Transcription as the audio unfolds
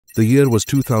The year was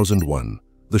 2001.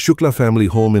 The Shukla family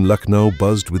home in Lucknow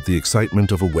buzzed with the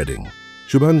excitement of a wedding.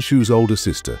 Shubhanshu's older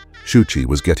sister, Shuchi,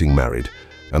 was getting married,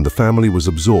 and the family was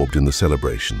absorbed in the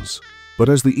celebrations. But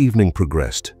as the evening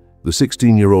progressed, the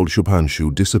 16-year-old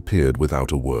Shubhanshu disappeared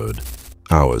without a word.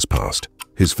 Hours passed.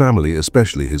 His family,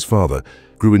 especially his father,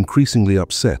 grew increasingly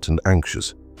upset and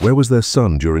anxious. Where was their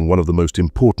son during one of the most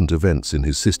important events in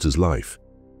his sister's life?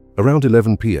 Around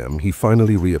 11 p.m., he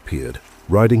finally reappeared,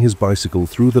 riding his bicycle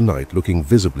through the night looking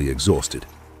visibly exhausted.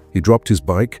 He dropped his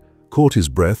bike, caught his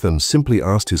breath, and simply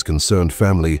asked his concerned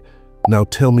family, "Now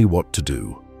tell me what to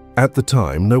do." At the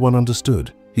time, no one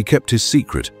understood. He kept his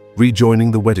secret,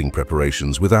 rejoining the wedding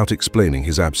preparations without explaining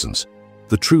his absence.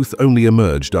 The truth only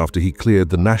emerged after he cleared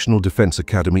the National Defense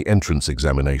Academy entrance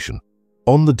examination.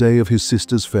 On the day of his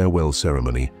sister's farewell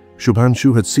ceremony,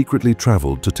 Shubhanshu had secretly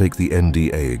traveled to take the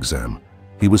NDA exam.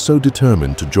 He was so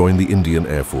determined to join the Indian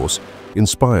Air Force,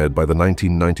 inspired by the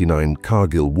 1999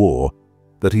 Kargil War,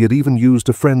 that he had even used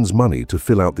a friend's money to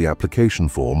fill out the application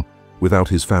form without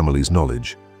his family's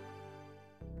knowledge.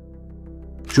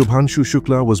 Shubhanshu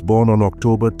Shukla was born on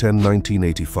October 10,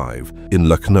 1985, in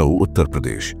Lucknow, Uttar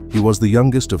Pradesh. He was the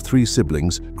youngest of 3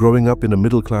 siblings, growing up in a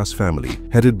middle-class family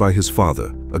headed by his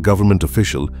father, a government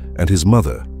official, and his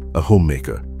mother, a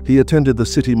homemaker. He attended the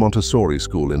city Montessori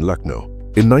school in Lucknow.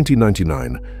 In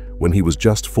 1999, when he was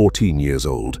just 14 years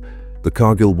old, the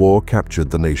Kargil War captured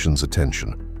the nation's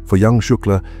attention. For young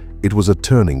Shukla, it was a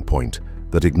turning point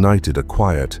that ignited a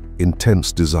quiet,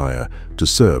 intense desire to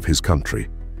serve his country.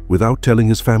 Without telling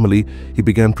his family, he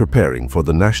began preparing for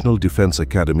the National Defense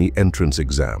Academy entrance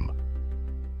exam.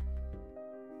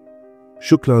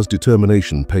 Shukla's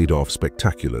determination paid off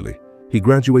spectacularly. He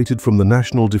graduated from the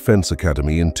National Defense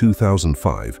Academy in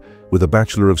 2005 with a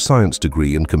Bachelor of Science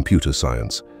degree in computer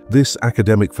science. This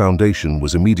academic foundation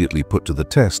was immediately put to the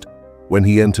test when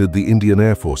he entered the Indian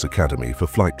Air Force Academy for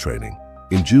flight training.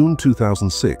 In June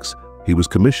 2006, he was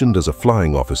commissioned as a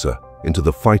flying officer into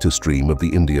the fighter stream of the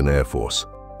Indian Air Force.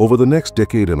 Over the next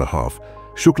decade and a half,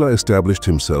 Shukla established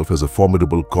himself as a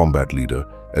formidable combat leader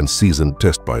and seasoned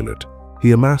test pilot.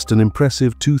 He amassed an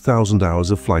impressive 2,000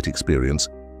 hours of flight experience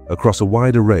across a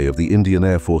wide array of the Indian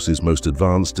Air Force's most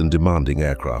advanced and demanding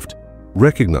aircraft.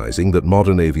 Recognizing that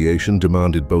modern aviation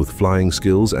demanded both flying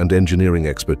skills and engineering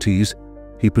expertise,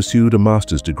 he pursued a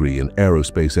master's degree in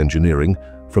aerospace engineering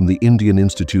from the Indian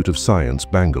Institute of Science,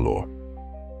 Bangalore.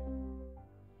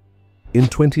 In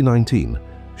 2019,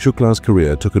 Shukla's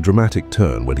career took a dramatic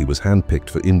turn when he was handpicked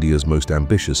for India's most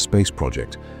ambitious space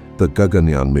project, the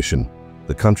Gaganyaan mission,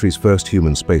 the country's first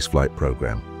human spaceflight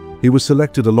program. He was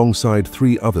selected alongside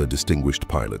 3 other distinguished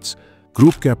pilots: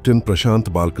 Group Captain Prashant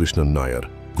Balkrishnan Nair,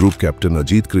 Group Captain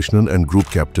Ajit Krishnan, and Group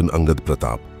Captain Angad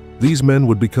Pratap. These men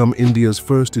would become India's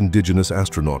first indigenous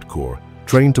astronaut corps,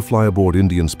 trained to fly aboard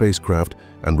Indian spacecraft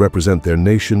and represent their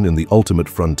nation in the ultimate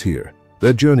frontier.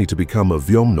 Their journey to become a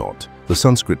Vyomnaut, the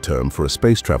Sanskrit term for a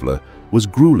space traveler, was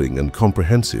grueling and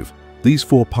comprehensive. These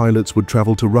 4 pilots would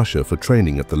travel to Russia for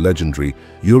training at the legendary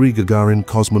Yuri Gagarin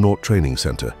Cosmonaut Training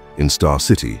Center in Star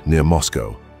City near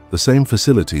Moscow, the same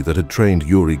facility that had trained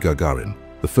Yuri Gagarin,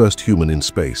 the first human in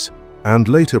space, and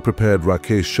later prepared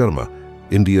Rakesh Sharma,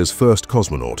 India's first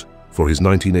cosmonaut, for his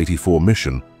 1984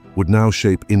 mission, would now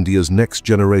shape India's next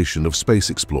generation of space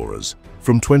explorers.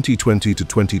 From 2020 to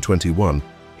 2021,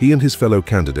 he and his fellow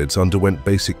candidates underwent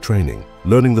basic training,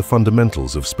 learning the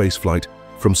fundamentals of spaceflight,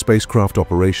 from spacecraft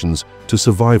operations to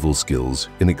survival skills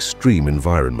in extreme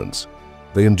environments.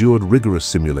 They endured rigorous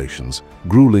simulations,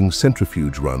 grueling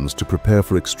centrifuge runs to prepare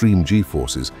for extreme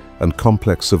G-forces, and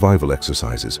complex survival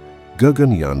exercises.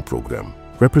 Gaganyaan program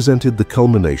represented the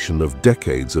culmination of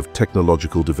decades of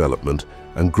technological development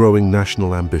and growing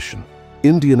national ambition.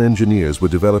 Indian engineers were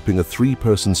developing a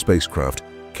 3-person spacecraft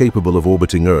capable of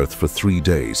orbiting Earth for 3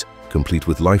 days, complete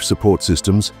with life support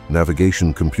systems,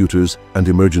 navigation computers, and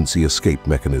emergency escape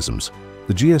mechanisms.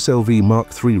 The GSLV Mark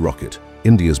III rocket,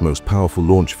 India's most powerful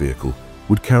launch vehicle,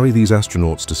 would carry these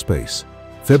astronauts to space.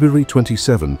 February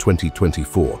 27,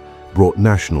 2024, brought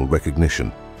national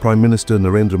recognition. Prime Minister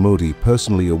Narendra Modi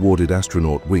personally awarded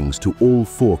astronaut wings to all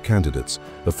 4 candidates,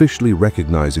 officially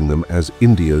recognizing them as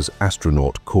India's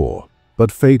astronaut corps.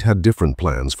 But fate had different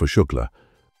plans for Shukla.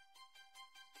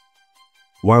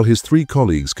 While his 3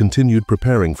 colleagues continued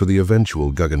preparing for the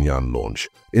eventual Gaganyaan launch,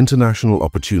 international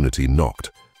opportunity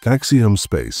knocked. Axiom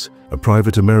Space, a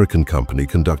private American company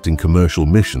conducting commercial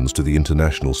missions to the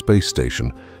International Space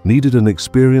Station, needed an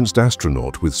experienced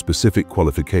astronaut with specific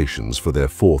qualifications for their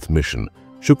 4th mission.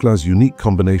 Shukla's unique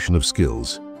combination of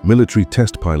skills, military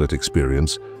test pilot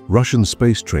experience, Russian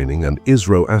space training, and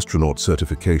ISRO astronaut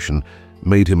certification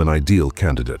made him an ideal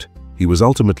candidate. he was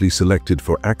ultimately selected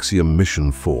for Axiom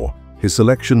Mission 4. His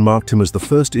selection marked him as the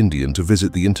first Indian to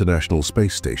visit the International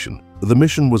Space Station. The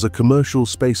mission was a commercial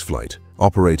spaceflight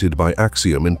operated by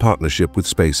Axiom in partnership with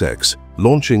SpaceX,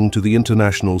 launching to the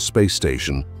International Space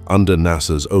Station under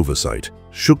NASA's oversight.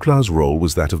 Shukla's role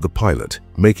was that of the pilot,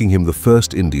 making him the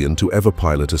first Indian to ever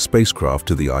pilot a spacecraft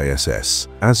to the ISS.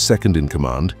 As second in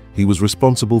command, he was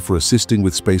responsible for assisting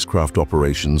with spacecraft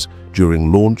operations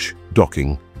during launch,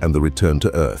 docking, and the return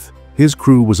to Earth. His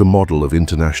crew was a model of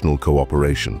international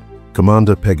cooperation.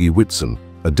 Commander Peggy Whitson,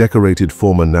 a decorated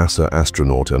former NASA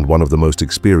astronaut and one of the most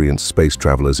experienced space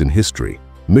travelers in history.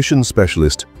 Mission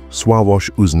Specialist Sławosz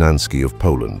Uznański of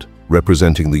Poland,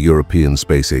 representing the European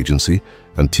Space Agency,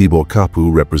 and Tibor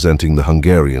Kapu representing the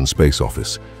Hungarian Space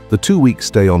Office. The 2-week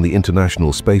stay on the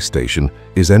International Space Station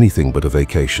is anything but a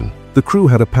vacation. The crew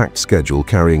had a packed schedule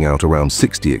carrying out around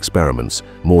 60 experiments,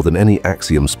 more than any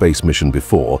Axiom space mission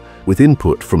before, with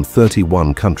input from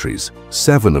 31 countries.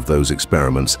 7 of those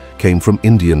experiments came from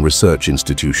Indian research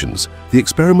institutions. The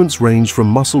experiments ranged from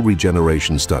muscle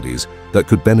regeneration studies that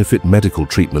could benefit medical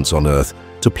treatments on Earth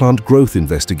to plant growth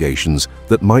investigations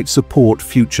that might support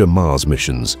future Mars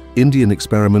missions. Indian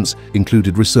experiments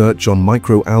included research on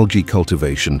microalgae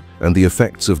cultivation and the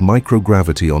effects of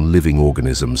microgravity on living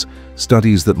organisms,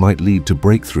 studies that might lead to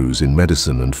breakthroughs in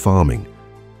medicine and farming.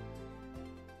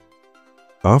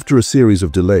 After a series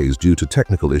of delays due to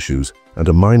technical issues and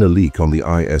a minor leak on the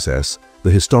ISS,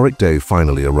 the historic day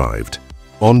finally arrived.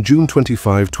 On June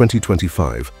 25,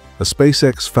 2025, a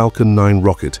SpaceX Falcon 9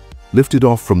 rocket lifted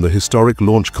off from the historic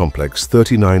Launch Complex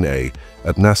 39A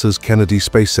at NASA's Kennedy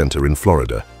Space Center in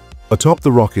Florida. Atop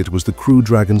the rocket was the Crew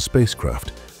Dragon spacecraft,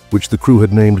 which the crew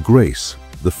had named Grace,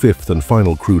 the 5th and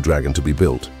final Crew Dragon to be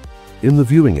built. In the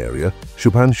viewing area,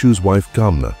 Shubhanshu's wife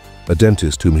Gamna, a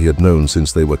dentist whom he had known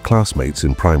since they were classmates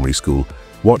in primary school,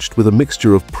 watched with a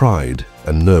mixture of pride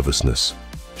and nervousness.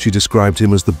 She described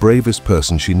him as the bravest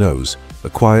person she knows, a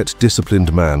quiet,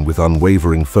 disciplined man with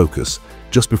unwavering focus.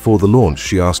 Just before the launch,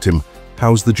 she asked him,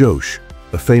 "How's the Josh?"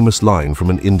 a famous line from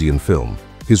an Indian film.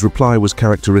 His reply was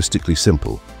characteristically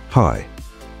simple, "Hi."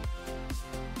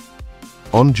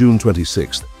 On June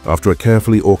 26th, after a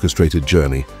carefully orchestrated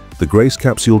journey, the Grace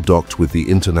capsule docked with the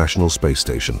International Space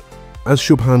Station. As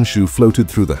Shubhanshu floated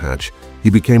through the hatch, he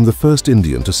became the first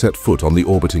Indian to set foot on the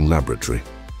orbiting laboratory.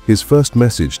 His first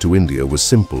message to India was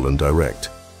simple and direct.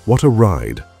 "What a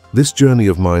ride! This journey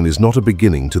of mine is not a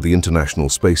beginning to the International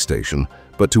Space Station,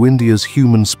 but to India's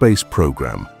human space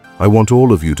program. I want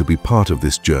all of you to be part of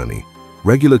this journey."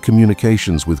 Regular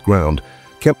communications with ground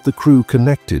kept the crew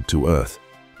connected to Earth.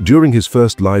 During his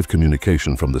first live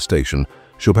communication from the station,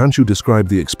 Shubhanshu described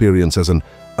the experience as an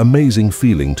amazing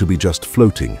feeling to be just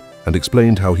floating, and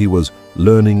explained how he was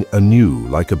learning anew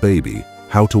like a baby,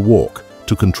 how to walk,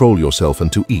 to control yourself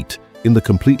and to eat in the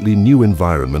completely new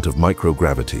environment of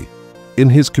microgravity. In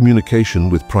his communication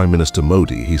with Prime Minister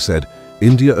Modi, he said,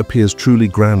 "India appears truly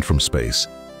grand from space."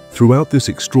 Throughout this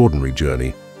extraordinary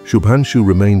journey, Shubhanshu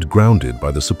remained grounded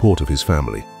by the support of his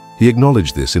family. He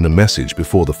acknowledged this in a message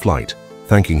before the flight,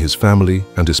 thanking his family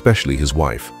and especially his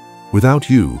wife. "Without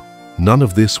you, none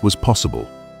of this was possible.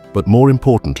 But more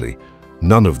importantly,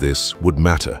 none of this would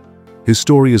matter." His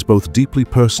story is both deeply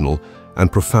personal and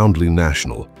profoundly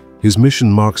national. His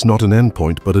mission marks not an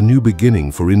endpoint but a new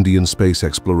beginning for Indian space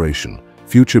exploration.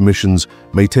 Future missions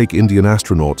may take Indian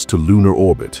astronauts to lunar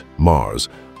orbit, Mars,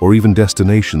 or even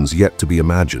destinations yet to be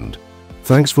imagined.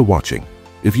 Thanks for watching.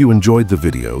 If you enjoyed the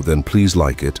video, then please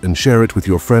like it and share it with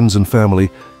your friends and family,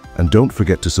 and don't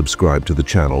forget to subscribe to the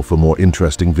channel for more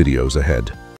interesting videos ahead.